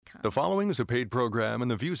WPTF.com. The following is a paid program, and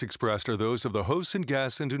the views expressed are those of the hosts and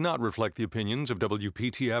guests and do not reflect the opinions of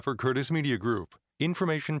WPTF or Curtis Media Group.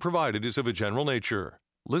 Information provided is of a general nature.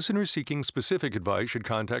 Listeners seeking specific advice should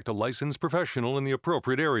contact a licensed professional in the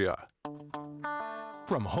appropriate area.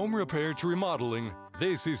 From home repair to remodeling,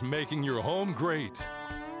 this is Making Your Home Great.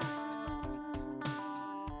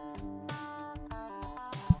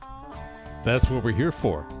 That's what we're here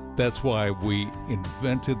for. That's why we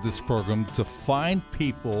invented this program, to find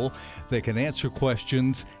people that can answer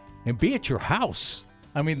questions and be at your house.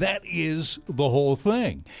 I mean, that is the whole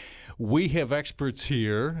thing. We have experts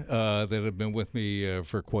here that have been with me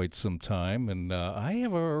for quite some time, and I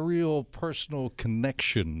have a real personal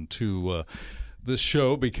connection to this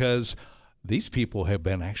show because these people have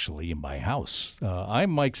been actually in my house. I'm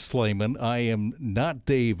Mike Slayman. I am not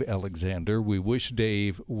Dave Alexander. We wish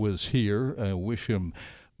Dave was here. I wish him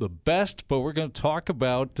the best, but we're going to talk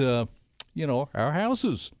about, our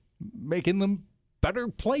houses, making them better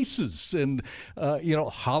places. And,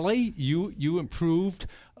 Holly, you improved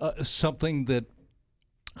something that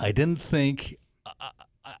I didn't think,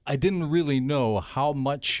 I didn't really know how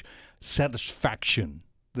much satisfaction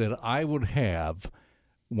that I would have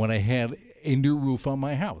when I had a new roof on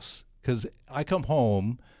my house. Because I come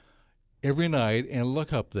home every night and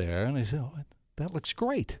look up there and I say, oh, that looks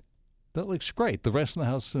great. That looks great. The rest of the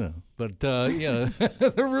house, but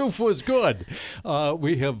the roof was good.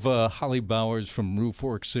 We have Holly Bowers from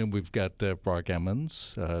RoofWorks, and we've got Brock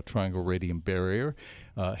Emmons, Triangle Radiant Barrier.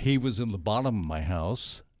 He was in the bottom of my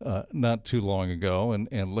house not too long ago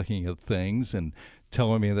and looking at things and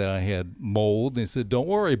telling me that I had mold. And he said, don't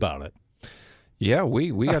worry about it. Yeah,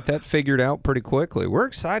 we got that figured out pretty quickly. We're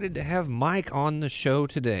excited to have Mike on the show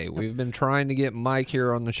today. We've been trying to get Mike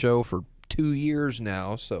here on the show for 2 years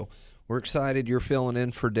now, so we're excited you're filling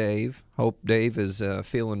in for Dave. Hope Dave is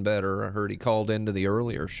feeling better. I heard he called into the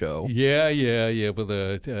earlier show. Yeah, with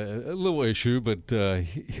a little issue, but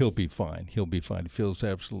he'll be fine. He'll be fine. He feels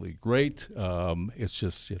absolutely great. It's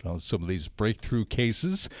just, some of these breakthrough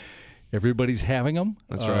cases, everybody's having them.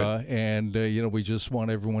 That's right. And we just want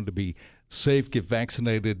everyone to be safe, get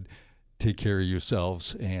vaccinated, take care of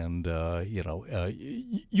yourselves, and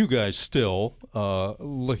you guys still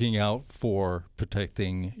looking out for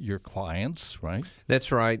protecting your clients, right?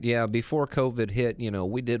 That's right. Yeah, before COVID hit,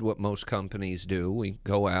 we did what most companies do. We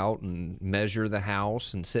go out and measure the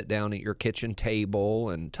house and sit down at your kitchen table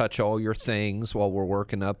and touch all your things while we're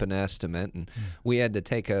working up an estimate. And we had to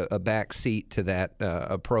take a back seat to that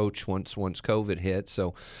approach once COVID hit.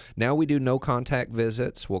 So now we do no contact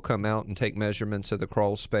visits. We'll come out and take measurements of the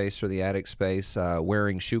crawl space or the attic space,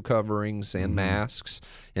 wearing shoe coverings and masks,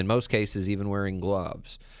 in most cases even wearing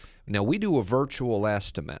gloves. Now, we do a virtual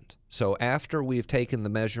estimate. So after we've taken the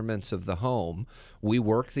measurements of the home, we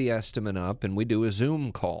work the estimate up and we do a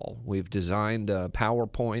Zoom call. We've designed a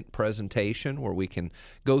PowerPoint presentation where we can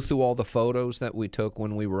go through all the photos that we took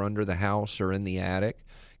when we were under the house or in the attic,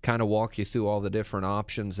 kind of walk you through all the different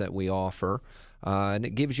options that we offer. And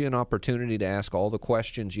it gives you an opportunity to ask all the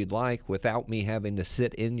questions you'd like without me having to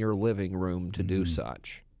sit in your living room to do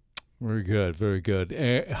such. Very good, very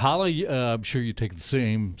good. Holly, I'm sure you take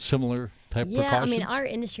the similar type precautions? Yeah, I mean, our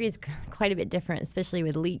industry is quite a bit different, especially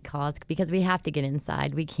with leak calls, because we have to get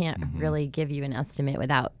inside. We can't really give you an estimate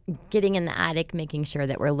without getting in the attic, making sure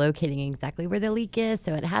that we're locating exactly where the leak is.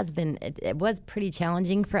 So it was pretty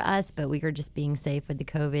challenging for us, but we were just being safe with the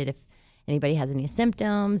COVID. If anybody has any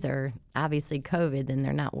symptoms or obviously COVID, then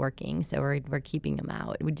they're not working. So we're keeping them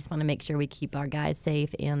out. We just want to make sure we keep our guys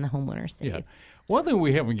safe and the homeowners safe. Yeah. One thing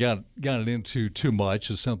we haven't gotten into too much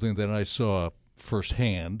is something that I saw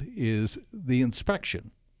firsthand is the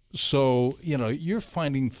inspection. So, you're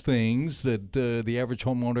finding things that the average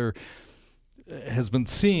homeowner has been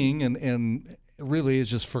seeing and really is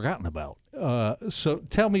just forgotten about. So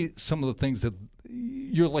tell me some of the things that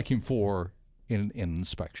you're looking for in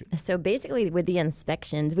inspection. So basically with the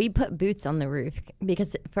inspections, we put boots on the roof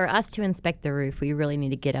because for us to inspect the roof, we really need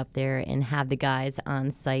to get up there and have the guys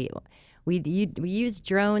on site. We use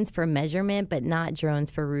drones for measurement, but not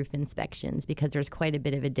drones for roof inspections because there's quite a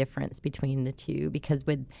bit of a difference between the two. Because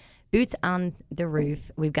with boots on the roof,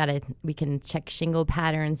 we can check shingle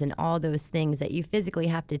patterns and all those things that you physically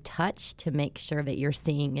have to touch to make sure that you're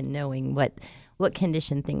seeing and knowing what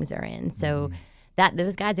condition things are in. So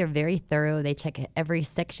those guys are very thorough. They check every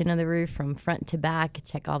section of the roof from front to back,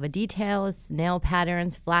 check all the details, nail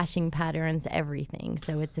patterns, flashing patterns, everything.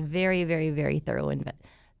 So it's a very, very, very thorough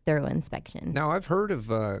thorough inspection. Now, I've heard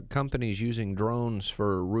of companies using drones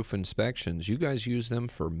for roof inspections. You guys use them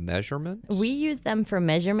for measurements? We use them for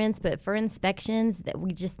measurements, but for inspections, that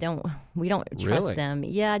we don't trust Really? them.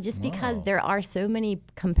 Yeah, just because there are so many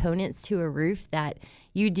components to a roof that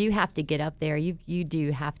you do have to get up there. You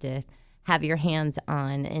do have to have your hands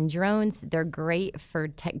on. And drones, they're great for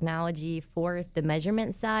technology for the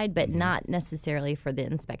measurement side, but not necessarily for the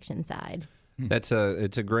inspection side. It's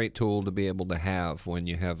a great tool to be able to have when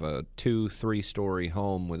you have a 2-3 story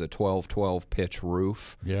home with a 12-12 pitch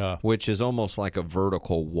roof, Yeah. which is almost like a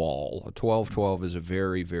vertical wall. A 12-12 is a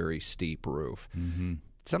very, very steep roof. Mm-hmm.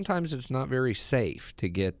 Sometimes it's not very safe to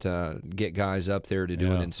get guys up there to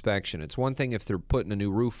do an inspection. It's one thing if they're putting a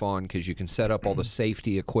new roof on because you can set up all the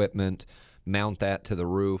safety equipment, mount that to the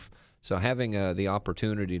roof. So having the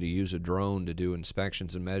opportunity to use a drone to do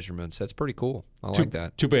inspections and measurements, that's pretty cool. I like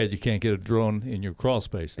that. Too bad you can't get a drone in your crawl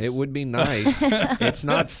spaces. It would be nice. It's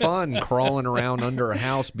not fun crawling around under a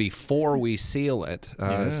house before we seal it.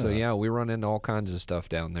 So, yeah, we run into all kinds of stuff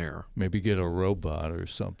down there. Maybe get a robot or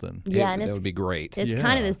something. Yeah, and that it's would be great. It's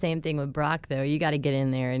kind of Yeah. the same thing with Brock, though. You got to get in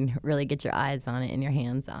there and really get your eyes on it and your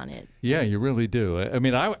hands on it. Yeah, you really do. I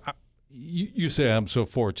mean, you say I'm so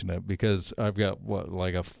fortunate because I've got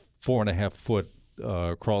like a 4.5 foot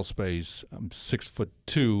crawl space. I'm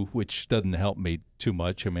 6'2", which doesn't help me too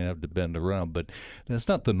much. I mean, I have to bend around, but that's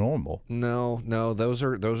not the normal. No, those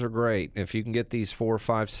are great. If you can get these 4,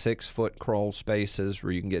 5, 6 foot crawl spaces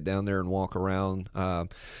where you can get down there and walk around,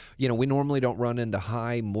 we normally don't run into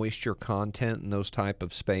high moisture content in those type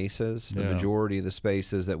of spaces. The majority of the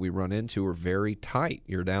spaces that we run into are very tight.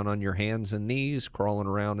 You're down on your hands and knees, crawling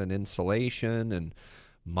around in insulation and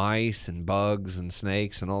mice and bugs and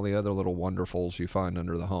snakes and all the other little wonderfuls you find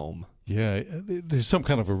under the home. Yeah, there's some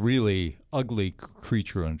kind of a really ugly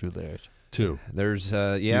creature under there too. There's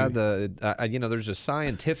there's a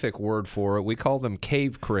scientific word for it. We call them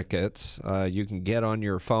cave crickets. You can get on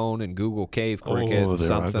your phone and Google cave cricket. Oh, they're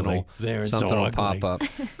something ugly. will pop up.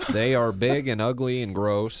 They are big and ugly and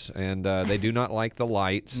gross, and they do not like the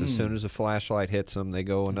lights. As soon as a flashlight hits them, they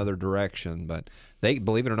go another direction. But they,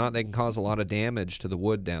 believe it or not, they can cause a lot of damage to the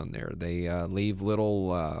wood down there. They leave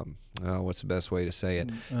little. What's the best way to say it?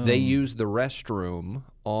 They use the restroom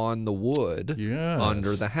on the wood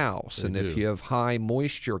under the house. And if you have high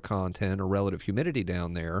moisture content or relative humidity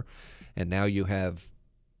down there, and now you have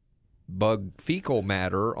bug fecal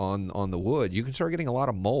matter on the wood, you can start getting a lot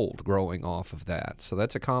of mold growing off of that. So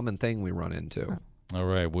that's a common thing we run into. All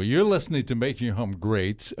right. Well, you're listening to Making Your Home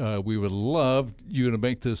Great. We would love you to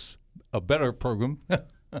make this a better program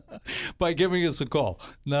by giving us a call.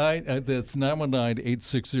 That's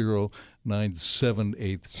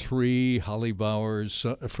 919-860-9783. Holly Bowers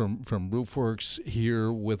from Roofworks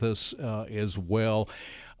here with us as well.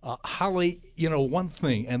 Holly, one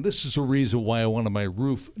thing, and this is the reason why I wanted my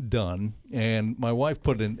roof done, and my wife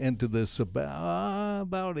put an end to this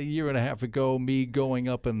about a year and a half ago, me going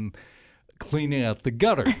up and cleaning out the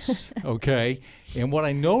gutters, okay? And what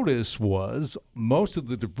I noticed was most of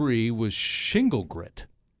the debris was shingle grit,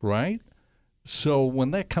 right? So when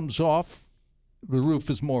that comes off, the roof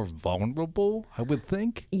is more vulnerable, I would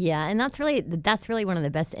think. Yeah, and that's really one of the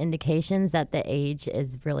best indications that the age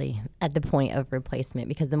is really at the point of replacement,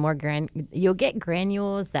 because the more you'll get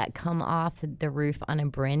granules that come off the roof on a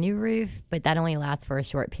brand new roof, but that only lasts for a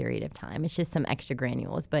short period of time. It's just some extra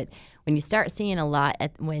granules. But when you start seeing a lot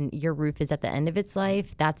when your roof is at the end of its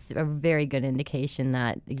life, that's a very good indication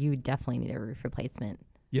that you definitely need a roof replacement.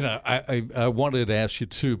 I wanted to ask you,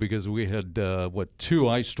 too, because we had, 2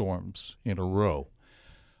 ice storms in a row.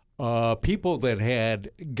 People that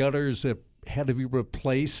had gutters that had to be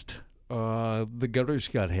replaced, the gutters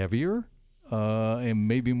got heavier and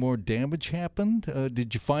maybe more damage happened.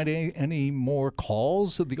 Did you find any more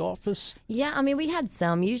calls at the office? Yeah, I mean, we had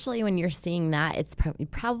some. Usually when you're seeing that, it's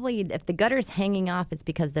probably if the gutter's hanging off, it's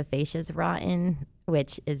because the fascia's rotten,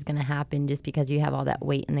 which is going to happen just because you have all that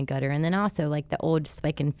weight in the gutter. And then also like the old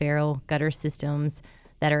spike and ferrule gutter systems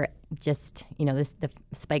that are just, the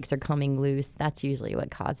spikes are coming loose. That's usually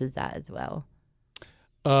what causes that as well.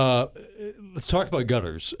 Let's talk about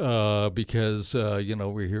gutters because,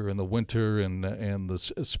 we're here in the winter and the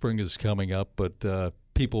spring is coming up, but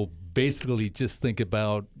people basically just think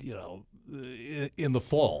about, in the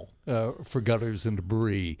fall for gutters and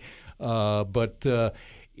debris. But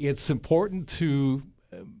it's important to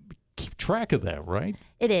keep track of that, right?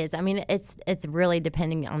 It is. I mean, it's really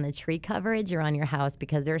depending on the tree coverage or on your house,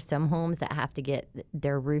 because there are some homes that have to get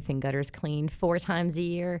their roof and gutters cleaned 4 times a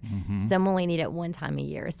year. Mm-hmm. Some only need it 1 time a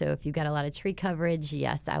year. So if you've got a lot of tree coverage,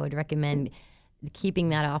 yes, I would recommend keeping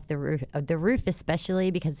that off the roof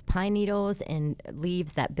especially, because pine needles and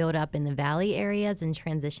leaves that build up in the valley areas and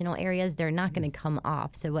transitional areas, they're not going to come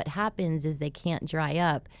off. So what happens is they can't dry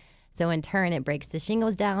up. So in turn, it breaks the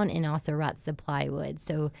shingles down and also rots the plywood.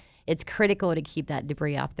 So it's critical to keep that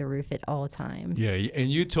debris off the roof at all times. Yeah, and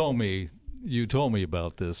you told me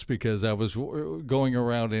about this because I was going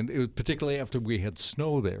around, and it was particularly after we had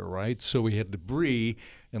snow there, right? So we had debris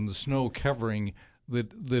and the snow covering the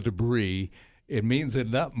debris. It means that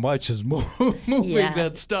not much is moving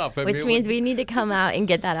that stuff. Which means we need to come out and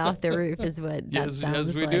get that off the roof is what that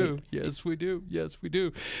sounds like. Yes, we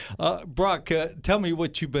do. Brock, tell me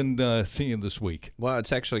what you've been seeing this week. Well,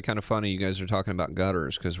 it's actually kind of funny you guys are talking about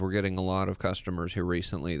gutters because we're getting a lot of customers here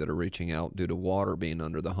recently that are reaching out due to water being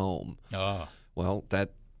under the home. Well,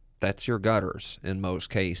 that's your gutters in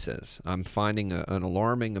most cases. I'm finding an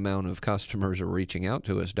alarming amount of customers are reaching out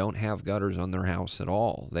to us don't have gutters on their house at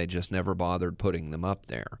all. They just never bothered putting them up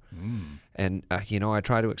there. And, I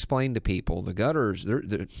try to explain to people the gutters,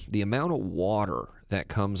 the amount of water that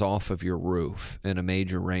comes off of your roof in a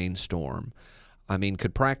major rainstorm,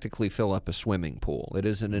 could practically fill up a swimming pool. It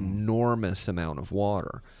is an enormous amount of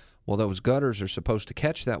water. Well, those gutters are supposed to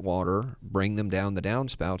catch that water, bring them down the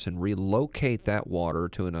downspouts, and relocate that water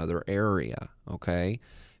to another area, okay?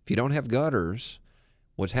 If you don't have gutters,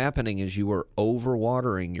 what's happening is you are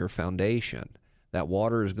overwatering your foundation. That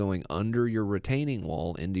water is going under your retaining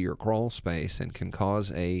wall into your crawl space and can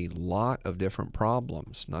cause a lot of different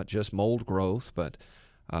problems, not just mold growth, but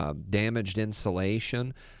damaged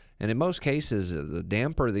insulation. And in most cases, the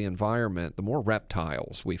damper the environment, the more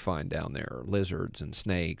reptiles we find down there, lizards and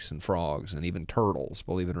snakes and frogs and even turtles,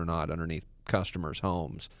 believe it or not, underneath customers'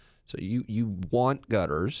 homes. So you want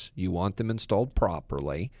gutters. You want them installed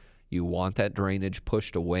properly. You want that drainage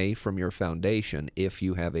pushed away from your foundation if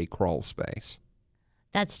you have a crawl space.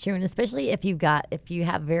 That's true, and especially if you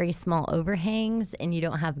have very small overhangs and you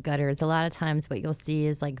don't have gutters. A lot of times what you'll see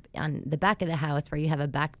is like on the back of the house where you have a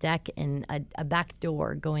back deck and a back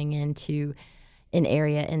door going into an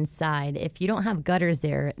area inside. If you don't have gutters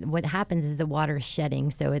there, what happens is the water is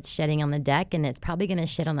shedding. So it's shedding on the deck, and it's probably going to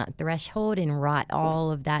shed on that threshold and rot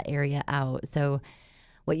all of that area out. So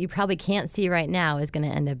what you probably can't see right now is going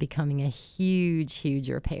to end up becoming a huge, huge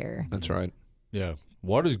repair. That's right. Yeah.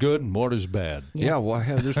 Water's good and water's bad. Yes. Yeah, well,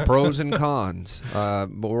 there's pros and cons. But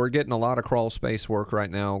we're getting a lot of crawl space work right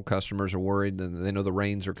now. Customers are worried, and they know the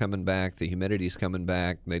rains are coming back, the humidity's coming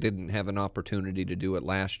back. They didn't have an opportunity to do it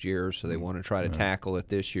last year, so they want to try to tackle it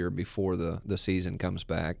this year before the season comes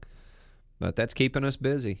back. But that's keeping us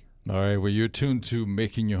busy. All right, well, you're tuned to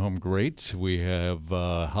Making Your Home Great. We have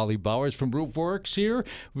Holly Bowers from Roofworks here.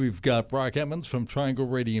 We've got Brock Emmons from Triangle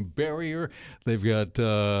Radiant Barrier. They've got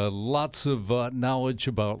lots of knowledge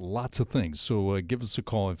about lots of things. So give us a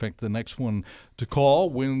call. In fact, the next one to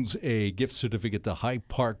call wins a gift certificate to Hyde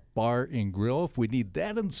Park Bar and Grill. If we need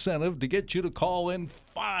that incentive to get you to call in,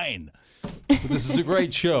 fine. But this is a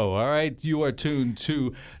great show, all right? You are tuned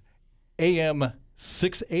to AM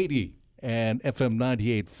 680. And FM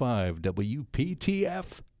 98.5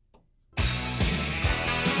 WPTF.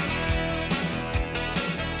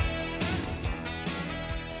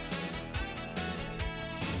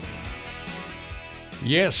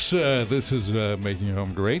 Yes, this is Making Your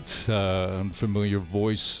Home Great. Unfamiliar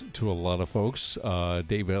voice to a lot of folks.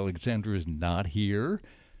 Dave Alexander is not here.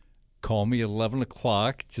 Call me at 11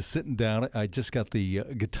 o'clock, just sitting down. I just got the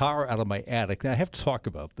guitar out of my attic. Now, I have to talk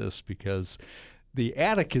about this because the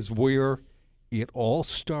attic is where it all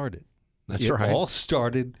started. That's right. It all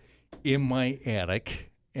started in my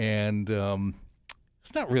attic, and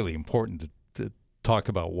it's not really important to talk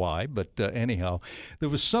about why, but anyhow, there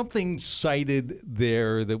was something cited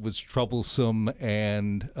there that was troublesome,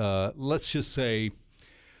 and let's just say,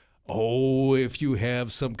 if you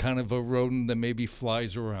have some kind of a rodent that maybe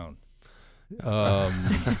flies around.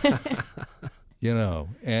 And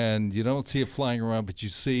you don't see it flying around, but you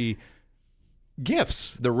see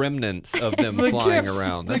gifts. The remnants of them flying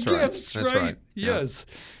around. That's right. Gifts, That's right. Yes.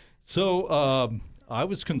 Yeah. So I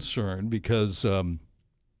was concerned because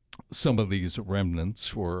some of these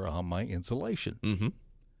remnants were on my insulation.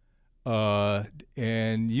 Mm-hmm.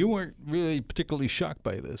 And you weren't really particularly shocked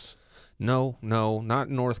by this. No, not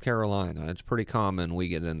in North Carolina. It's pretty common. We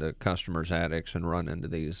get into customers' attics and run into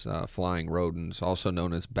these flying rodents, also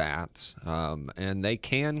known as bats, and they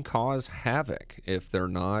can cause havoc if they're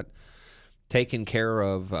not taken care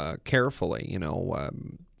of carefully. I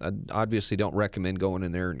obviously don't recommend going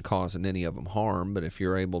in there and causing any of them harm, but if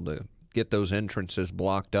you're able to get those entrances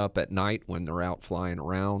blocked up at night when they're out flying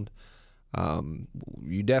around,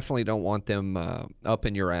 You definitely don't want them up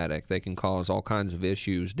in your attic. They can cause all kinds of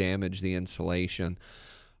issues, damage the insulation.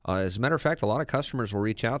 As a matter of fact, a lot of customers will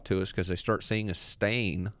reach out to us because they start seeing a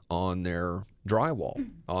stain on their drywall,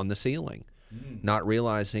 on the ceiling, not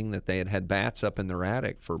realizing that they had had bats up in their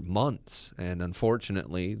attic for months. And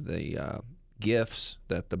unfortunately, the gifts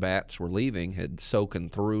that the bats were leaving had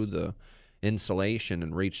soaken through the insulation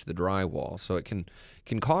and reached the drywall. So it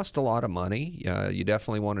can cost a lot of money. You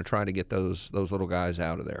definitely want to try to get those little guys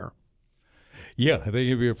out of there. Yeah, they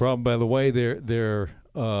can be a problem. By the way, they're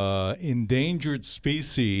endangered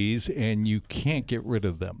species, and you can't get rid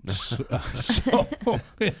of them. So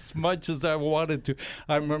as much as I wanted to,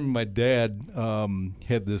 I remember my dad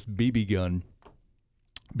had this BB gun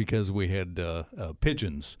because we had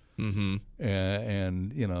pigeons. Mm-hmm.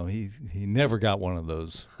 And you know, he never got one of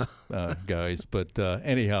those guys. But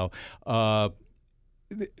anyhow,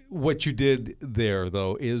 what you did there,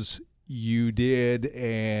 though, is you did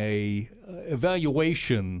a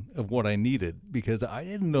evaluation of what I needed, because I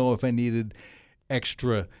didn't know if I needed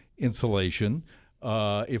extra insulation,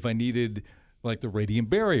 if I needed like the radiant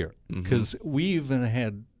barrier, because we even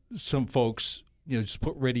had some folks, you know, just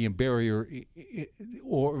put radiant barrier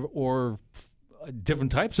or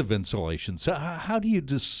different types of insulation. So how do you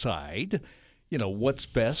decide, you know, what's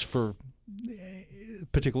best for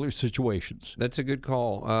particular situations? That's a good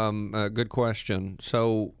call. A good question.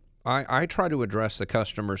 So I try to address the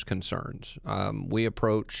customer's concerns. We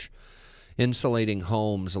approach insulating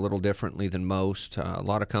homes a little differently than most. A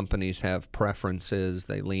lot of companies have preferences.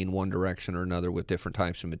 They lean one direction or another with different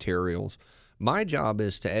types of materials. My job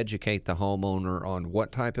is to educate the homeowner on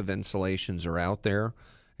what type of insulations are out there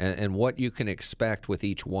and what you can expect with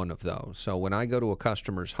each one of those. So when I go to a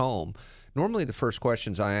customer's home, normally the first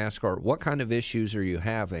questions I ask are, what kind of issues are you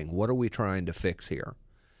having? What are we trying to fix here?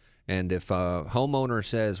 And if a homeowner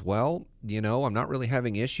says, well, you know, I'm not really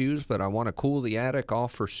having issues, but I want to cool the attic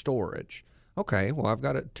off for storage. Okay, well, I've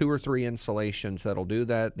got 2 or 3 insulations that'll do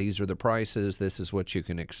that. These are the prices. This is what you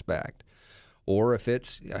can expect. Or if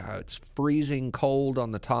it's freezing cold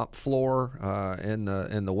on the top floor in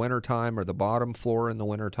the wintertime, or the bottom floor in the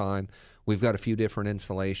wintertime, we've got a few different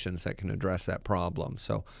insulations that can address that problem.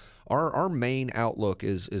 So our main outlook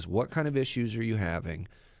is what kind of issues are you having?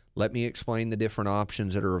 Let me explain the different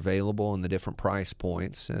options that are available and the different price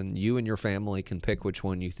points, and you and your family can pick which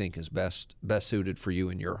one you think is best suited for you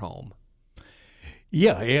and your home.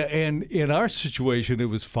 Yeah, and in our situation, it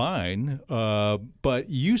was fine. But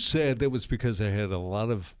you said that was because I had a lot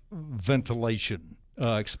of ventilation.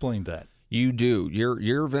 Explain that. You do.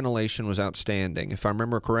 Your ventilation was outstanding. If I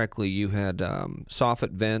remember correctly, you had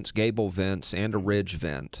soffit vents, gable vents, and a ridge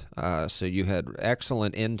vent. So you had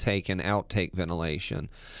excellent intake and outtake ventilation.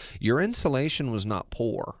 Your insulation was not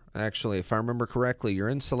poor. Actually, if I remember correctly, your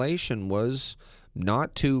insulation was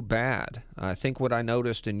not too bad. I think what I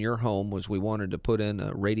noticed in your home was we wanted to put in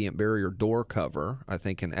a radiant barrier door cover, I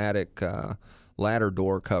think an attic ladder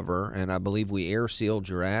door cover, and I believe we air sealed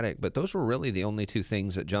your attic. But those were really the only 2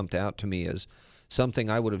 things that jumped out to me as something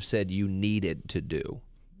I would have said you needed to do.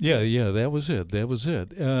 Yeah, that was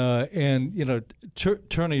it. And, you know,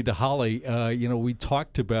 turning to Holly, you know, we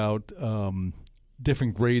talked about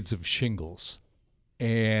different grades of shingles.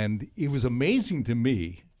 And it was amazing to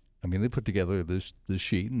me. I mean, they put together this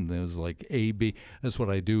sheet, and there was like A, B. That's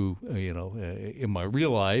what I do, you know, in my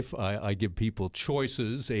real life. I give people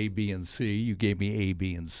choices, A, B, and C. You gave me A,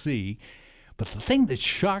 B, and C. But the thing that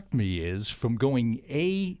shocked me is from going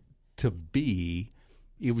A to B,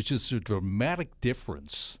 it was just a dramatic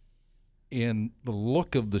difference in the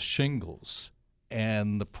look of the shingles,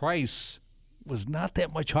 and the price was not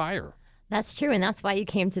that much higher. That's true, and that's why you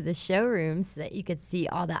came to the showroom, so that you could see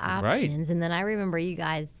all the options. Right. And then I remember you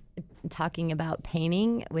guys talking about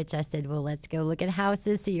painting, which I said, well, let's go look at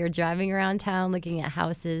houses. So you're driving around town looking at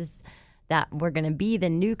houses that were going to be the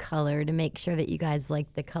new color to make sure that you guys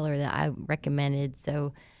like the color that I recommended.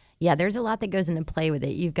 So, yeah, there's a lot that goes into play with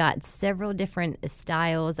it. You've got several different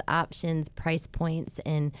styles, options, price points,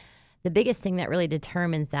 and the biggest thing that really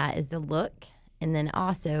determines that is the look. And then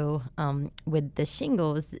also with the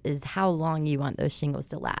shingles is how long you want those shingles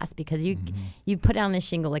to last, because you put on a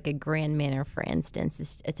shingle like a Grand Manor, for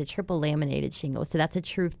instance. It's a triple laminated shingle, so that's a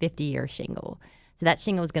true 50-year shingle. So that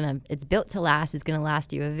shingle it's built to last. It's going to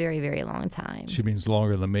last you a very, very long time. She means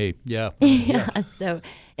longer than me. Yeah. Yeah. So,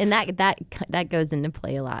 and that goes into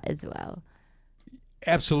play a lot as well.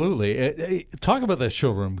 Absolutely. Talk about that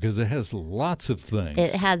showroom, because it has lots of things.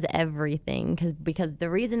 It has everything, because the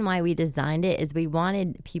reason why we designed it is we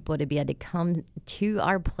wanted people to be able to come to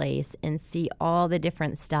our place and see all the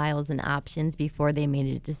different styles and options before they made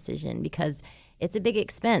a decision. Because it's a big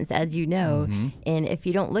expense, as you know. And if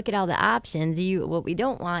you don't look at all the options, what we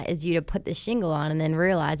don't want is you to put the shingle on and then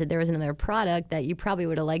realize that there was another product that you probably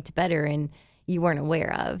would have liked better and you weren't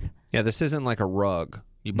aware of. Yeah, this isn't like a rug.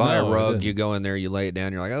 You buy a rug, you go in there, you lay it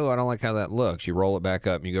down, you're like, oh, I don't like how that looks. You roll it back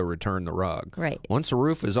up and you go return the rug. Right. Once the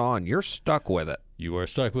roof is on, you're stuck with it. You are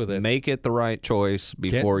stuck with it. Make it the right choice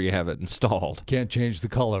before you have it installed. Can't change the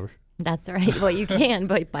color. That's right. Well, you can,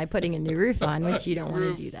 but by putting a new roof on, which you don't want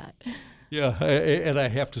to do that. Yeah, and I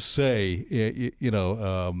have to say, you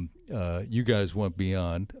guys went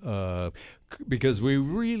beyond because we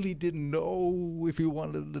really didn't know if you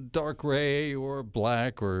wanted a dark gray or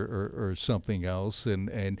black or something else.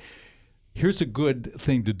 And here's a good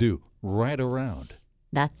thing to do: ride around.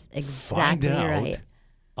 That's exactly Find out right.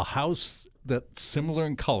 a house that's similar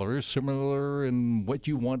in color, similar in what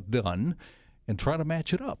you want done, and try to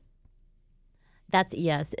match it up.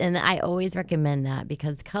 Yes, and I always recommend that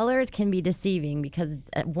because colors can be deceiving because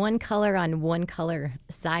one color on one color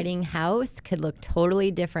siding house could look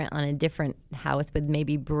totally different on a different house with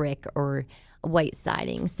maybe brick or white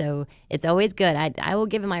siding. So it's always good. I will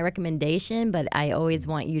give it my recommendation, but I always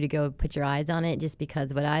want you to go put your eyes on it just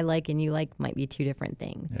because what I like and you like might be two different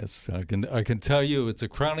things. Yes, I can tell you it's a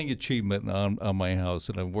crowning achievement on my house,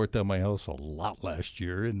 and I've worked on my house a lot last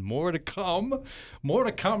year, and more to come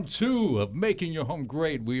too, of making your home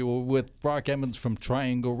great. We were with Brock Emmons from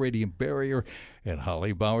Triangle Radiant Barrier and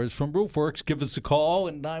Holly Bowers from Roofworks. Give us a call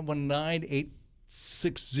at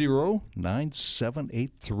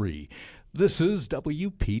 919-860-9783. This is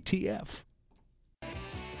WPTF.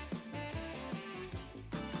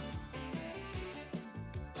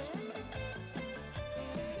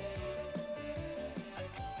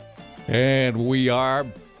 And we are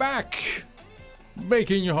back,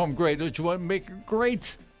 making your home great. Don't you want to make it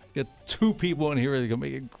great? Got two people in here that can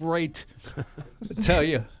make it great. I tell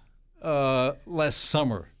you, last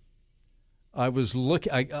summer, I was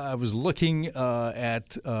looking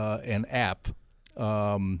at an app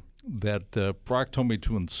that Brock told me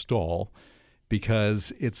to install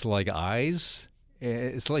because it's like eyes.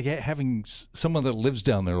 It's like having someone that lives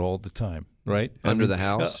down there all the time, right? Under the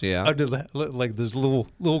house, yeah. Under like this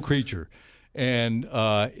little creature. And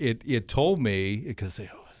it told me, because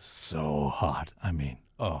it was so hot. I mean,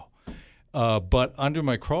 but under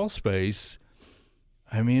my crawl space,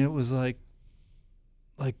 I mean, it was like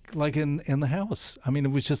in the house. I mean,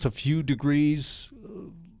 it was just a few degrees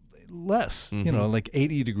less, like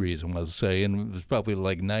 80 degrees, I want to say, and it was probably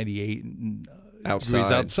like 98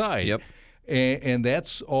 degrees outside. Yep. And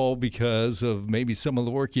that's all because of maybe some of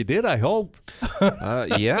the work you did, I hope.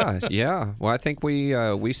 Yeah. Well, I think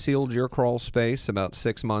we sealed your crawl space about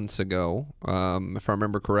 6 months ago. If I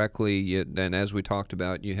remember correctly, and as we talked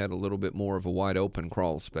about, you had a little bit more of a wide open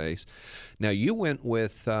crawl space. Now, you went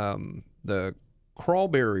with the crawl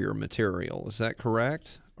barrier material. Is that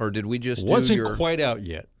correct? Or did we just Wasn't quite out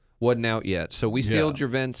yet. Wasn't out yet. So we sealed your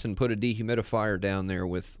vents and put a dehumidifier down there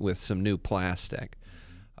with some new plastic.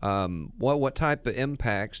 What type of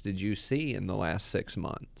impacts did you see in the last 6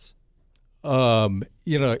 months?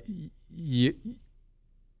 It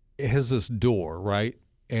has this door, right?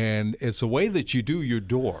 And it's the way that you do your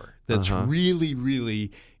door that's really,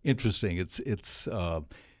 really interesting. It's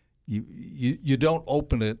you don't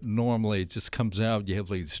open it normally. It just comes out. You have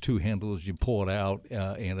like these two handles. You pull it out,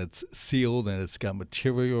 and it's sealed, and it's got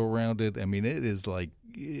material around it. I mean, it is like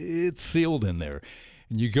it's sealed in there.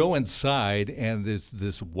 And you go inside, and there's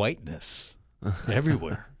this whiteness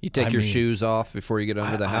everywhere. You take your shoes off before you get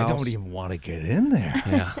under the house? I don't even want to get in there.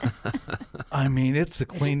 Yeah. I mean, it's the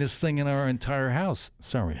cleanest thing in our entire house.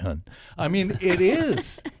 Sorry, hon. I mean, it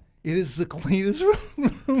is. It is the cleanest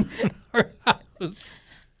room in our house.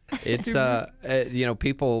 It's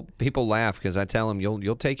people laugh because I tell them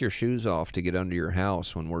you'll take your shoes off to get under your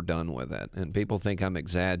house when we're done with it, and people think I'm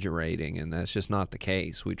exaggerating, and that's just not the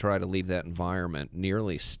case. We try to leave that environment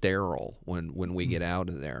nearly sterile when we get out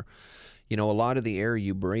of there. You know, a lot of the air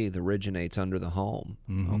you breathe originates under the home.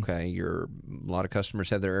 Okay, a lot of customers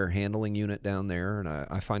have their air handling unit down there, and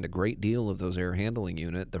I find a great deal of those air handling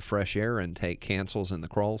unit. The fresh air intake cancels in the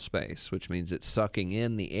crawl space, which means it's sucking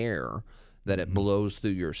in the air that it blows through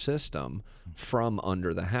your system from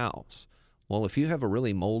under the house. Well, if you have a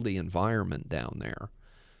really moldy environment down there,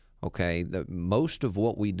 okay, most of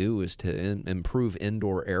what we do is to improve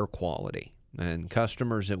indoor air quality. And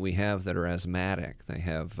customers that we have that are asthmatic, they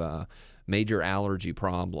have major allergy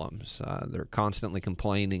problems. They're constantly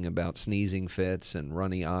complaining about sneezing fits and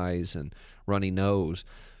runny eyes and runny nose.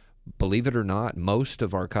 Believe it or not, most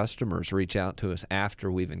of our customers reach out to us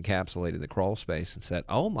after we've encapsulated the crawl space and said,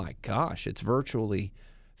 oh my gosh, it's virtually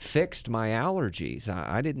fixed my allergies.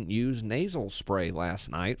 I didn't use nasal spray last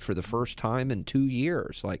night for the first time in 2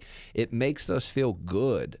 years. Like, it makes us feel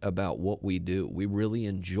good about what we do. We really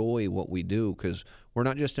enjoy what we do because we're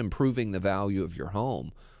not just improving the value of your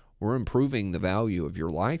home. We're improving the value of your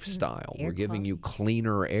lifestyle. We're giving you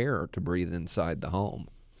cleaner air to breathe inside the home.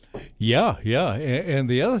 Yeah. And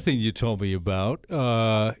the other thing you told me about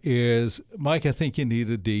is, Mike, I think you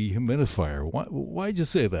need a dehumidifier. Why'd you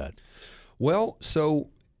say that? Well, so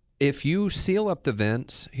if you seal up the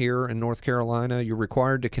vents here in North Carolina, you're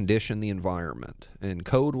required to condition the environment. And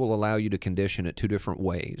code will allow you to condition it two different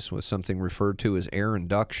ways, with something referred to as air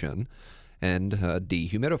induction and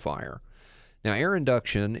dehumidifier. Now, air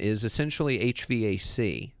induction is essentially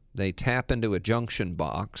HVAC. They tap into a junction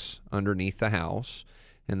box underneath the house,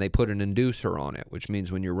 and they put an inducer on it, which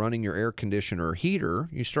means when you're running your air conditioner or heater,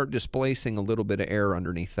 you start displacing a little bit of air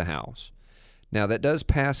underneath the house. Now, that does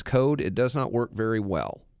pass code. It does not work very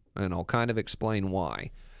well, and I'll kind of explain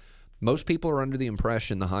why. Most people are under the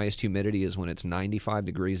impression the highest humidity is when it's 95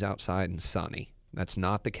 degrees outside and sunny. That's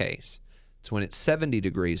not the case. It's when it's 70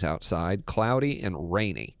 degrees outside, cloudy and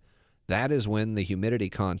rainy. That is when the humidity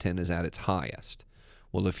content is at its highest.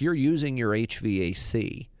 Well, if you're using your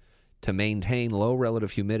HVAC to maintain low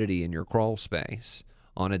relative humidity in your crawl space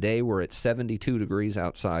on a day where it's 72 degrees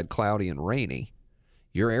outside, cloudy and rainy,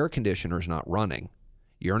 your air conditioner's not running.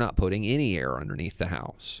 You're not putting any air underneath the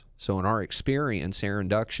house. So in our experience, air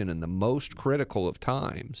induction in the most critical of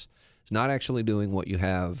times is not actually doing what you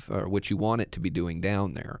have or what you want it to be doing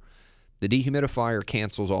down there. The dehumidifier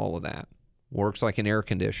cancels all of that. Works like an air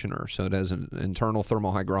conditioner. So it has an internal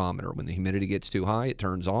thermal hygrometer. When the humidity gets too high, it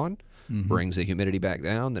turns on, brings the humidity back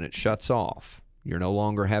down, then it shuts off. You're no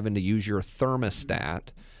longer having to use your thermostat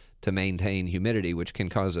to maintain humidity, which can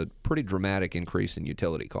cause a pretty dramatic increase in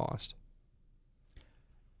utility cost.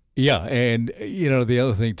 Yeah, and the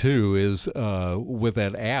other thing too is with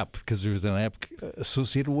that app, because there's an app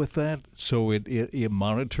associated with that, so it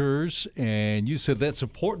monitors, and you said that's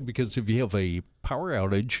important because if you have a power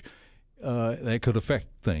outage, that could affect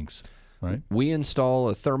things, right? We install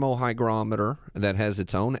a thermal hygrometer that has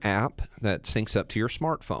its own app that syncs up to your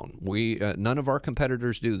smartphone. None of our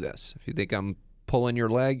competitors do this. If you think I'm pulling your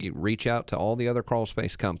leg, you reach out to all the other crawl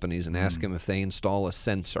space companies and ask them if they install a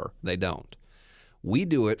sensor. They don't. We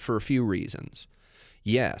do it for a few reasons.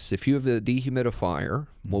 Yes, if you have a dehumidifier,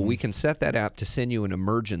 well, we can set that app to send you an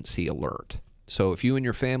emergency alert. So if you and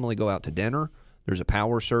your family go out to dinner, there's a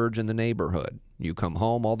power surge in the neighborhood. You come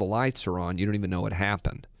home, all the lights are on, you don't even know what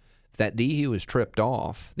happened. If that dehu is tripped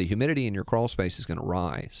off, the humidity in your crawl space is going to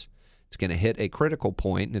rise. It's going to hit a critical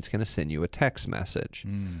point, and it's going to send you a text message.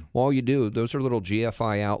 Well, all you do, those are little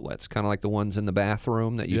GFI outlets, kind of like the ones in the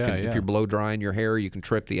bathroom that you can, if you're blow drying your hair, you can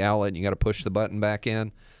trip the outlet and you got to push the button back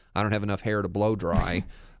in. I don't have enough hair to blow dry,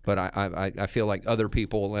 but I feel like other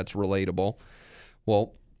people, that's relatable.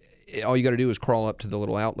 Well, all you got to do is crawl up to the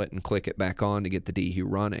little outlet and click it back on to get the dehu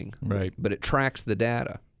running. Right. But it tracks the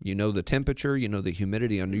data. You know the temperature, you know the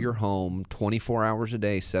humidity under your home 24 hours a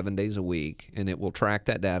day, 7 days a week, and it will track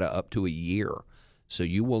that data up to a year. So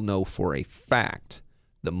you will know for a fact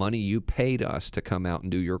the money you paid us to come out and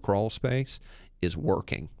do your crawl space is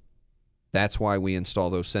working. That's why we install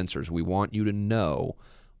those sensors. We want you to know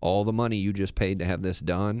all the money you just paid to have this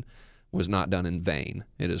done was not done in vain.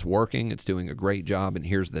 It is working, it's doing a great job, and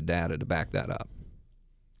here's the data to back that up.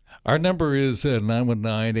 Our number is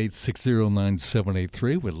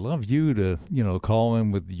 919-860-9783. We'd love you to, call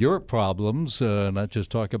in with your problems, not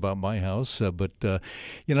just talk about my house, but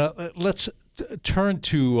let's turn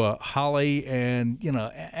to Holly and,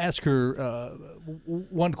 ask her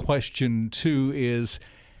one question, too, is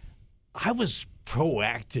I was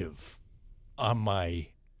proactive on my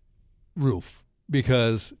roof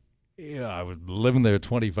because I was living there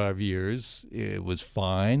 25 years. It was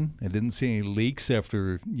fine. I didn't see any leaks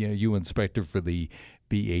after you inspected for the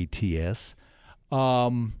BATS.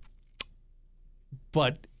 But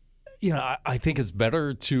I think it's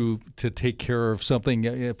better to take care of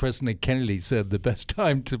something. President Kennedy said the best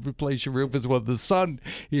time to replace your roof is when the sun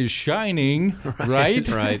is shining, right?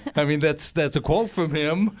 Right. I mean, that's a quote from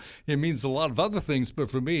him. It means a lot of other things, but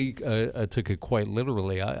for me, I took it quite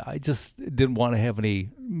literally. I just didn't want to have any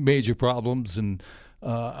major problems, and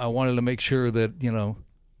I wanted to make sure that,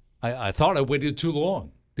 I thought I waited too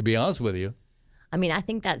long, to be honest with you. I mean, I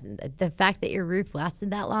think that the fact that your roof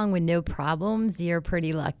lasted that long with no problems, you're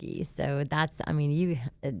pretty lucky. So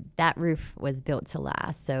that roof was built to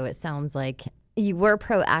last. So it sounds like you were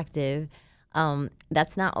proactive.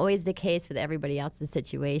 That's not always the case with everybody else's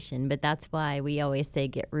situation, but that's why we always say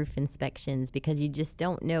get roof inspections, because you just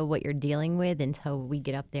don't know what you're dealing with until we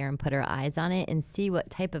get up there and put our eyes on it and see what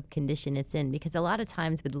type of condition it's in. Because a lot of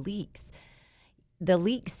times with leaks, the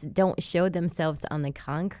leaks don't show themselves on the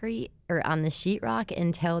concrete or on the sheetrock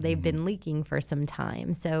until they've been leaking for some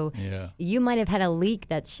time. So you might have had a leak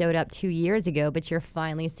that showed up 2 years ago, but you're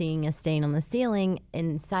finally seeing a stain on the ceiling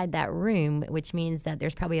inside that room, which means that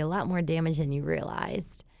there's probably a lot more damage than you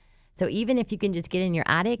realized. So even if you can just get in your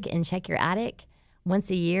attic and check your attic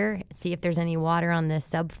once a year, see if there's any water on the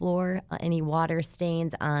subfloor, any water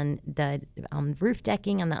stains on the roof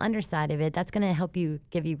decking on the underside of it, that's going to help you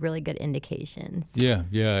give you really good indications. Yeah.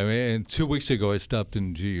 I mean, and 2 weeks ago, I stopped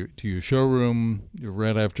into your showroom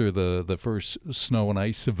right after the first snow and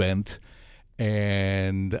ice event,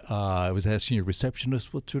 and I was asking your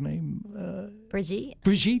receptionist, what's her name? Brigitte,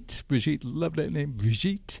 love that name,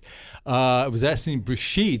 Brigitte. I was asking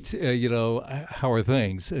Brigitte, how are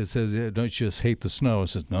things? It says, don't you just hate the snow? I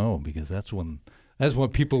said, no, because that's when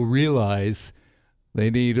people realize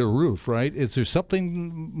they need a roof, right? Is there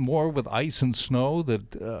something more with ice and snow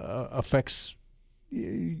that affects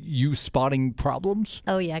you spotting problems?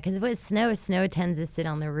 Oh, yeah, because with snow tends to sit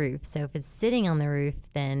on the roof. So if it's sitting on the roof,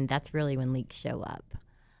 then that's really when leaks show up.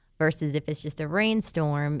 Versus if it's just a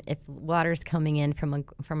rainstorm, if water's coming in from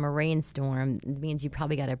a rainstorm, it means you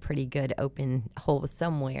probably got a pretty good open hole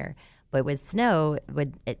somewhere. But with snow,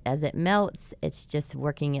 as it melts, it's just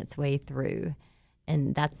working its way through.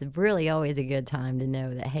 And that's really always a good time to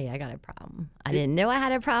know that, hey, I got a problem. I didn't know I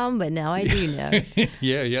had a problem, but now I do know.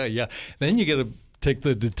 Yeah. Then you got to take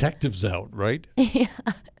the detectives out, right? Yeah.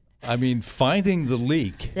 I mean, finding the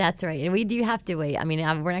leak. That's right. And we do have to wait. I mean,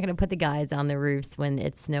 we're not going to put the guys on the roofs when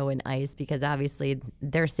it's snow and ice, because obviously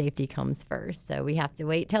their safety comes first. So we have to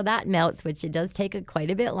wait till that melts, which it does take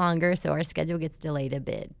quite a bit longer. So our schedule gets delayed a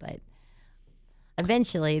bit. But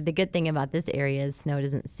eventually, the good thing about this area is snow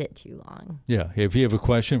doesn't sit too long. Yeah. If you have a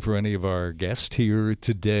question for any of our guests here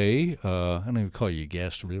today, I don't even call you a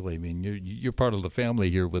guest, really. I mean, you're part of the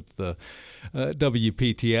family here with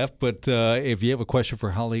WPTF. But if you have a question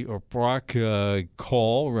for Holly or Brock,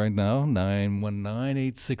 call right now,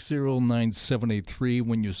 919-860-9783.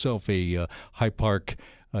 Win yourself a High Park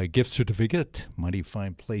gift certificate. Mighty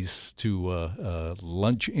fine place to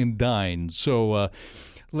lunch and dine. So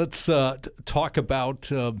let's talk about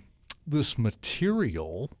this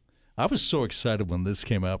material. I was so excited when this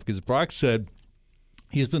came out because Brock said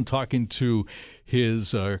he's been talking to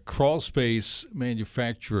his crawl space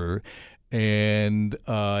manufacturer, and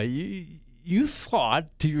you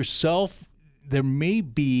thought to yourself there may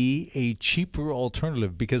be a cheaper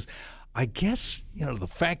alternative, because I guess, the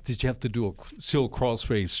fact that you have to do a sealed crawl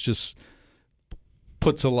space just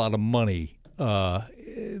puts a lot of money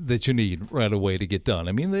that you need right away to get done.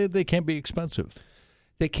 I mean, they can be expensive.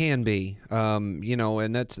 They can be,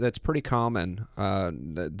 and that's pretty common.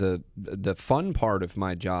 The fun part of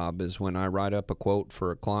my job is when I write up a quote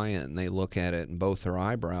for a client and they look at it and both their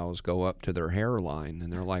eyebrows go up to their hairline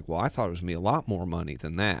and they're like, well, I thought it was going to be a lot more money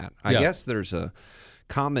than that. I guess there's a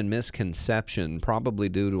common misconception, probably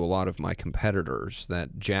due to a lot of my competitors,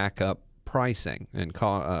 that jack up pricing and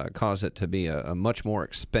cause it to be a much more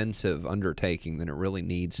expensive undertaking than it really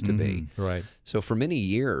needs to be. Right. So for many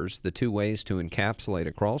years, the two ways to encapsulate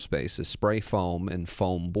a crawl space is spray foam and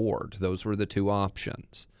foam board. Those were the two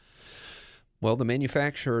options. Well, the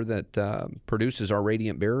manufacturer that produces our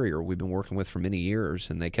radiant barrier we've been working with for many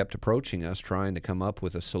years, and they kept approaching us trying to come up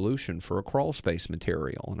with a solution for a crawl space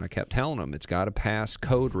material. And I kept telling them it's got to pass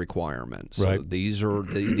code requirements. Right. So these are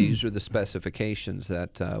the specifications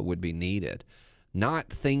that would be needed. Not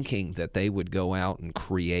thinking that they would go out and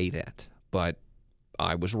create it, but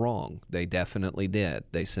I was wrong. They definitely did.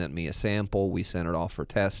 They sent me a sample. We sent it off for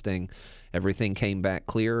testing. Everything came back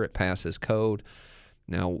clear. It passes code.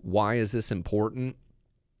 Now, why is this important?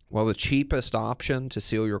 Well, the cheapest option to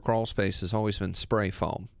seal your crawl space has always been spray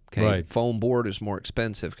foam. Okay? Right. Foam board is more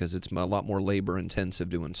expensive because it's a lot more labor intensive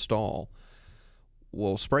to install.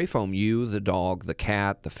 Well, spray foam, you, the dog, the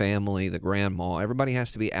cat, the family, the grandma, everybody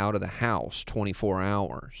has to be out of the house 24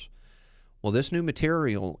 hours. Well, this new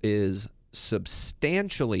material is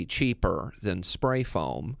substantially cheaper than spray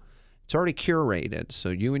foam. It's already curated, so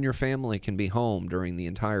you and your family can be home during the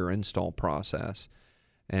entire install process.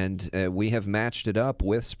 And we have matched it up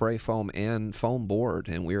with spray foam and foam board,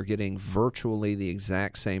 and we are getting virtually the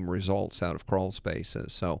exact same results out of crawl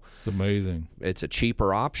spaces. So it's amazing. It's a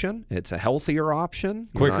cheaper option. It's a healthier option.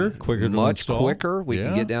 Quicker to much install. Quicker. We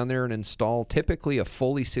can get down there and install typically a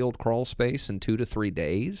fully sealed crawl space in 2 to 3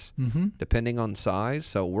 days, depending on size.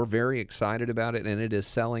 So we're very excited about it, and it is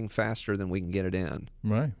selling faster than we can get it in.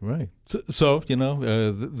 Right. So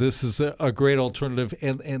this is a great alternative,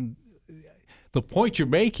 and the point you're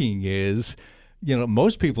making is,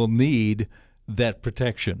 most people need that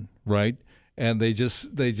protection, right? And they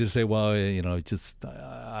just say, well, I just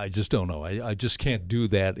don't know. I just can't do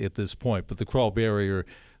that at this point. But the crawl barrier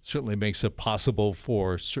certainly makes it possible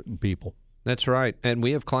for certain people. That's right. And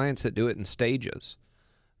we have clients that do it in stages.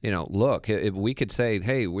 Look, if we could say,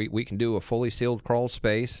 hey, we can do a fully sealed crawl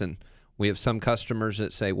space, and we have some customers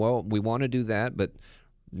that say, well, we want to do that, but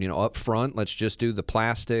up front, let's just do the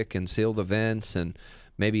plastic and seal the vents and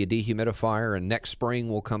maybe a dehumidifier, and next spring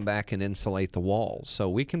we'll come back and insulate the walls. So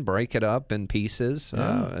we can break it up in pieces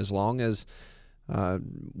as long as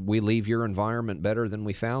we leave your environment better than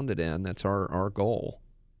we found it in. That's our goal.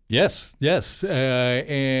 Yes.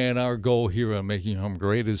 And our goal here on Making Your Home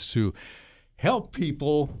Great is to help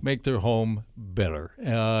people make their home better.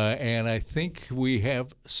 And I think we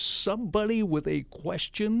have somebody with a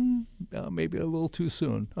question, maybe a little too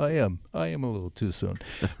soon. I am a little too soon.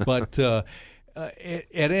 But at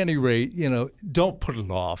any rate, don't put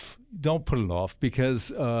it off. Don't put it off because,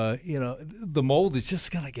 the mold is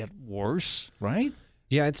just going to get worse, right?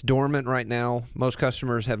 Yeah, it's dormant right now. Most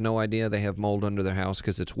customers have no idea they have mold under their house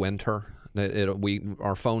because it's winter.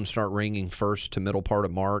 Our phones start ringing first to middle part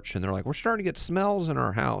of March, and they're like, we're starting to get smells in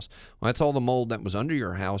our house. Well, that's all the mold that was under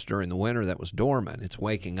your house during the winter that was dormant. It's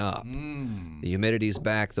waking up. The humidity's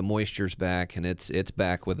back, the moisture's back, and it's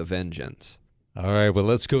back with a vengeance. All right, well,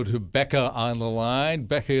 let's go to Becca on the line.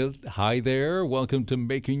 Becca, hi there. Welcome to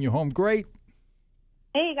Making Your Home Great.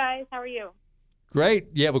 Hey, guys. How are you? Great.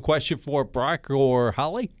 You have a question for Brock or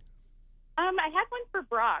Holly? I had one for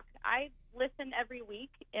Brock. I listen every week,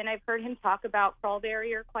 and I've heard him talk about crawl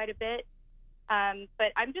barrier quite a bit.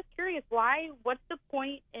 But I'm just curious, what's the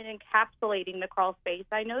point in encapsulating the crawl space?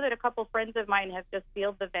 I know that a couple friends of mine have just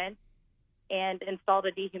sealed the vents and installed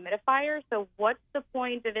a dehumidifier. So what's the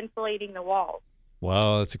point of insulating the walls?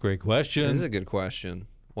 Wow, that's a great question. This is a good question.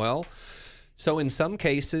 Well, so in some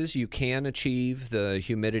cases, you can achieve the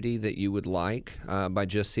humidity that you would like by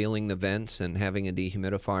just sealing the vents and having a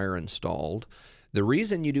dehumidifier installed. The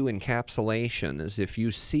reason you do encapsulation is if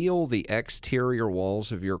you seal the exterior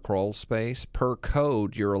walls of your crawl space, per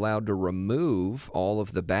code, you're allowed to remove all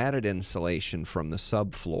of the batted insulation from the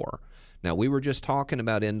subfloor. Now, we were just talking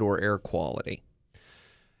about indoor air quality.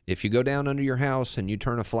 If you go down under your house and you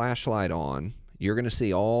turn a flashlight on, you're going to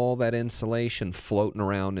see all that insulation floating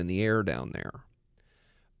around in the air down there.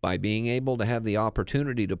 By being able to have the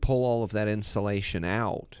opportunity to pull all of that insulation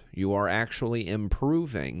out, you are actually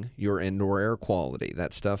improving your indoor air quality.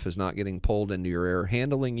 That stuff is not getting pulled into your air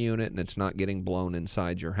handling unit, and it's not getting blown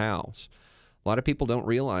inside your house. A lot of people don't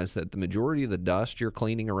realize that the majority of the dust you're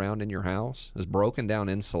cleaning around in your house is broken down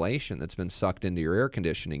insulation that's been sucked into your air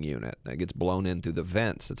conditioning unit that gets blown in through the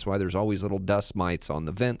vents. That's why there's always little dust mites on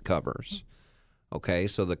the vent covers. Okay,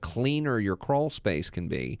 so the cleaner your crawl space can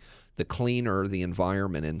be, the cleaner the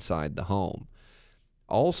environment inside the home.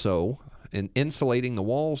 Also, insulating the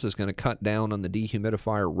walls is going to cut down on the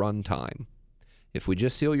dehumidifier runtime. If we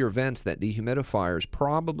just seal your vents, that dehumidifier is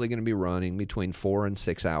probably going to be running between 4 and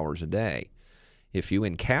 6 hours a day. If you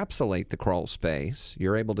encapsulate the crawl space,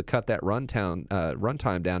 you're able to cut that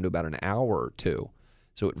runtime down to about an hour or two.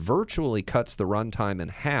 So it virtually cuts the runtime in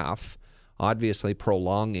half, obviously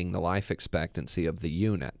prolonging the life expectancy of the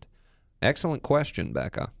unit. Excellent question,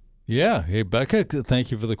 Becca. Yeah. Hey, Becca,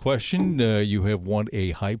 thank you for the question. You have won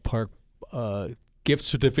a Hyde Park gift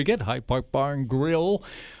certificate, Hyde Park Bar and Grill,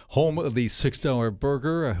 home of the $6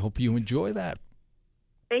 burger. I hope you enjoy that.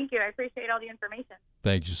 Thank you. I appreciate all the information.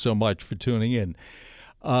 Thank you so much for tuning in.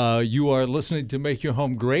 You are listening to Make Your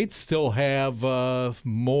Home Great. Still have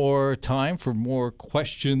more time for more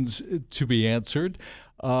questions to be answered.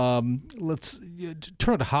 Let's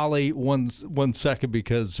turn to Holly one second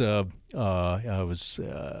because I was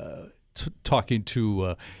talking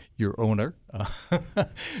to your owner,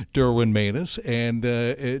 Derwin Manus, and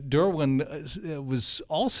Derwin was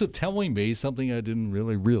also telling me something I didn't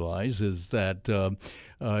really realize is that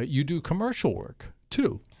you do commercial work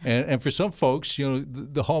too. And for some folks,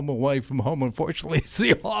 the home away from home, unfortunately, is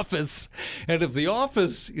the office. And if the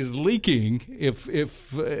office is leaking, if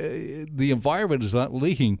the environment is not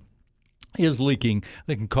leaking, is leaking,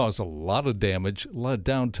 that can cause a lot of damage, a lot of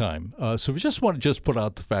downtime. So we just want to just put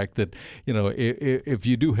out the fact that, if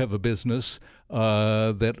you do have a business,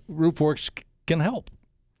 that RoofWorks can help.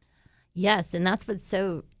 Yes, and that's what's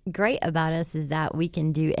so great about us is that we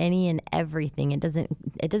can do any and everything. It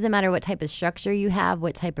doesn't matter what type of structure you have,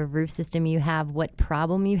 what type of roof system you have, what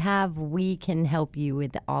problem you have. We can help you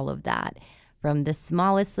with all of that. From the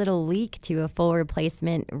smallest little leak to a full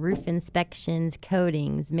replacement, roof inspections,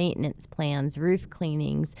 coatings, maintenance plans, roof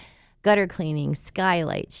cleanings, gutter cleanings,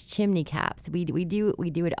 skylights, chimney caps. We do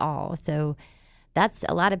it all. So that's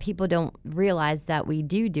a lot of people don't realize that we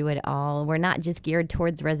do it all. We're not just geared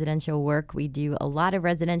towards residential work. We do a lot of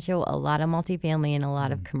residential, a lot of multifamily, and a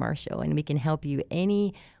lot of commercial. And we can help you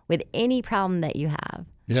with any problem that you have.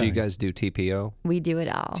 Yeah. So you guys do TPO? We do it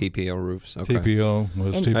all. TPO roofs? Okay. TPO.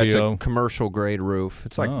 What's And- That's TPO? a commercial grade roof.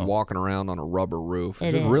 It's like Oh. walking around on a rubber roof.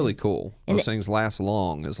 It It's really is. cool. And Those things last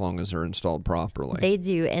long as they're installed properly. They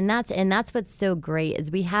do, and that's what's so great is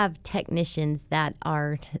we have technicians that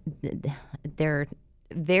they're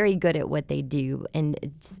very good at what they do, and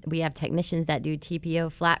we have technicians that do TPO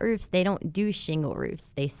flat roofs. They don't do shingle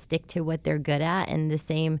roofs. They stick to what they're good at, and the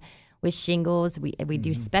same with shingles. We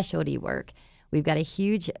do specialty work. We've got a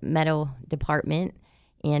huge metal department,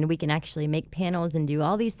 and we can actually make panels and do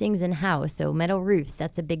all these things in-house. So metal roofs,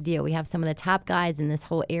 that's a big deal. We have some of the top guys in this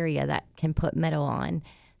whole area that can put metal on.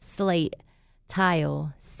 Slate,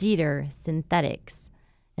 tile, cedar, synthetics.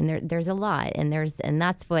 And there's a lot, and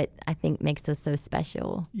that's what I think makes us so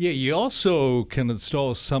special. Yeah, you also can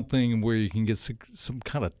install something where you can get some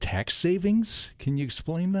kind of tax savings. Can you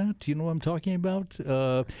explain that? Do you know what I'm talking about?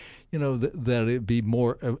 That it'd be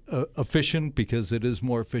more efficient because it is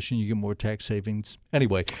more efficient. You get more tax savings.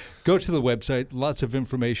 Anyway, go to the website. Lots of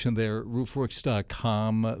information there,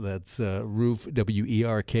 roofworks.com. That's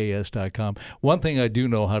WERKS.com. One thing I do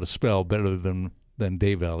know how to spell better than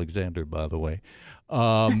Dave Alexander, by the way.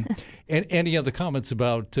 And any other comments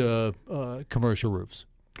about commercial roofs?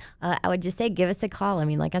 I would just say give us a call. I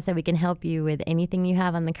mean, like I said, we can help you with anything you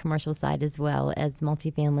have on the commercial side as well as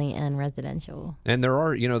multifamily and residential. And there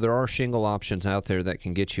are shingle options out there that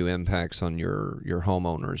can get you impacts on your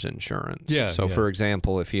homeowner's insurance. Yeah. So for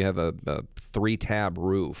example, if you have a 3-tab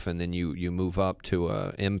roof and then you move up to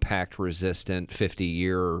a impact resistant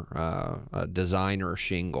 50-year designer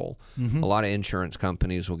shingle, a lot of insurance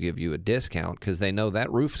companies will give you a discount because they know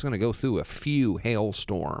that roof's going to go through a few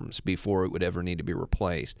hailstorms before it would ever need to be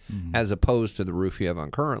replaced, as opposed to the roof you have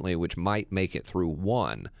on currently, which might make it through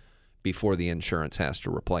one before the insurance has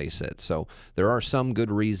to replace it. So there are some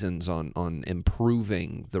good reasons on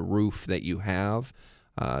improving the roof that you have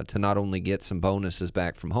to not only get some bonuses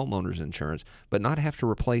back from homeowners insurance, but not have to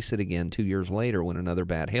replace it again 2 years later when another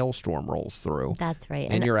bad hailstorm rolls through. That's right.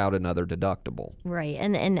 And you're out another deductible. Right.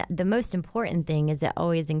 And the most important thing is it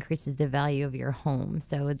always increases the value of your home.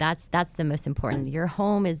 So that's the most important. Your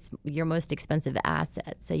home is your most expensive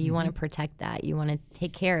asset. So you want to protect that. You want to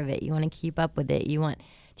take care of it. You want to keep up with it. You want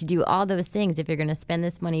to do all those things. If you're going to spend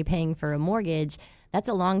this money paying for a mortgage, that's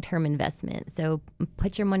a long-term investment. So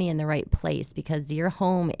put your money in the right place because your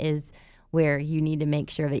home is where you need to make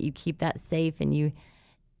sure that you keep that safe and you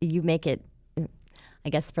make it, I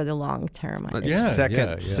guess, for the long term.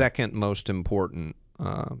 Second most important.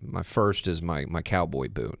 My first is my cowboy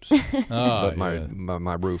boots, but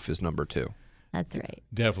my roof is number 2. That's right.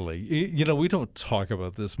 Definitely. We don't talk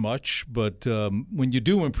about this much, but when you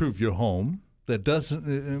do improve your home, that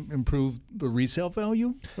doesn't improve the resale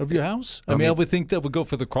value of your house? I would think that would go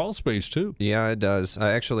for the crawl space, too. Yeah, it does.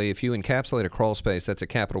 Actually, if you encapsulate a crawl space, that's a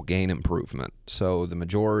capital gain improvement. So the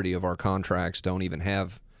majority of our contracts don't even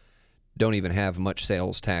have much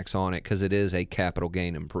sales tax on it because it is a capital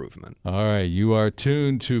gain improvement. All right. You are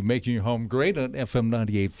tuned to Making Your Home Great on FM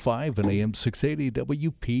 98.5 and AM 680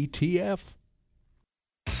 WPTF.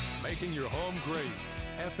 Making your home great.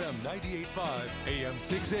 FM 98.5, AM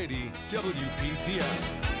 680, WPTF.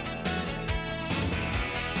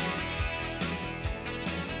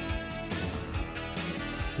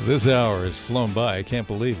 This hour has flown by. I can't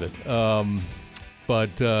believe it.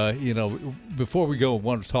 But before we go, I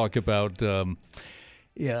want to talk about,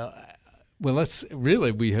 we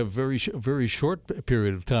have very short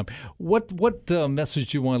period of time. What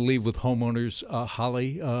message do you want to leave with homeowners,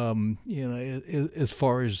 Holly? As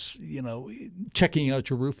far as checking out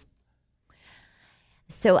your roof.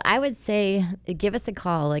 So I would say give us a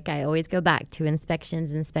call. Like I always go back to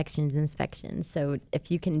inspections. So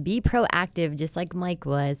if you can be proactive, just like Mike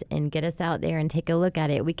was, and get us out there and take a look at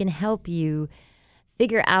it, we can help you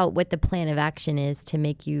figure out what the plan of action is to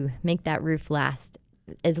make that roof last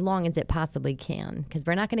as long as it possibly can, because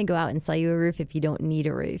we're not going to go out and sell you a roof if you don't need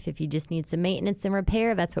a roof. If you just need some maintenance and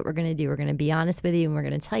repair, that's what we're going to do. We're going to be honest with you, and we're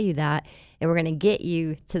going to tell you that, and we're going to get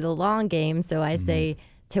you to the long game. So I say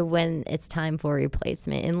to when it's time for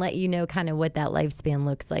replacement, and let you know kind of what that lifespan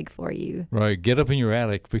looks like for you. Right. Get up in your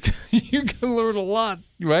attic, because you're going to learn a lot,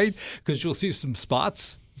 right? Because you'll see some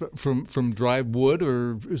spots from dry wood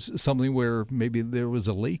or something where maybe there was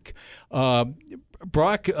a leak.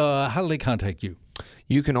 Brock, how do they contact you?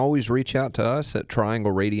 You can always reach out to us at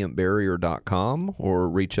triangleradiantbarrier.com or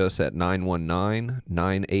reach us at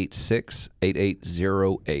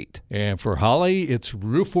 919-986-8808. And for Holly, it's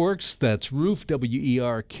RoofWorks. That's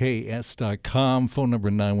roofwerks.com. Phone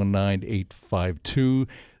number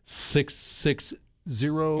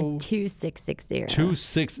 919-852-6600. 2660.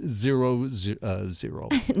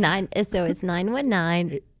 2600. So it's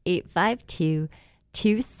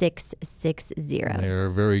 919-852-2660. They're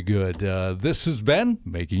very good. This has been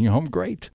Making Your Home Great.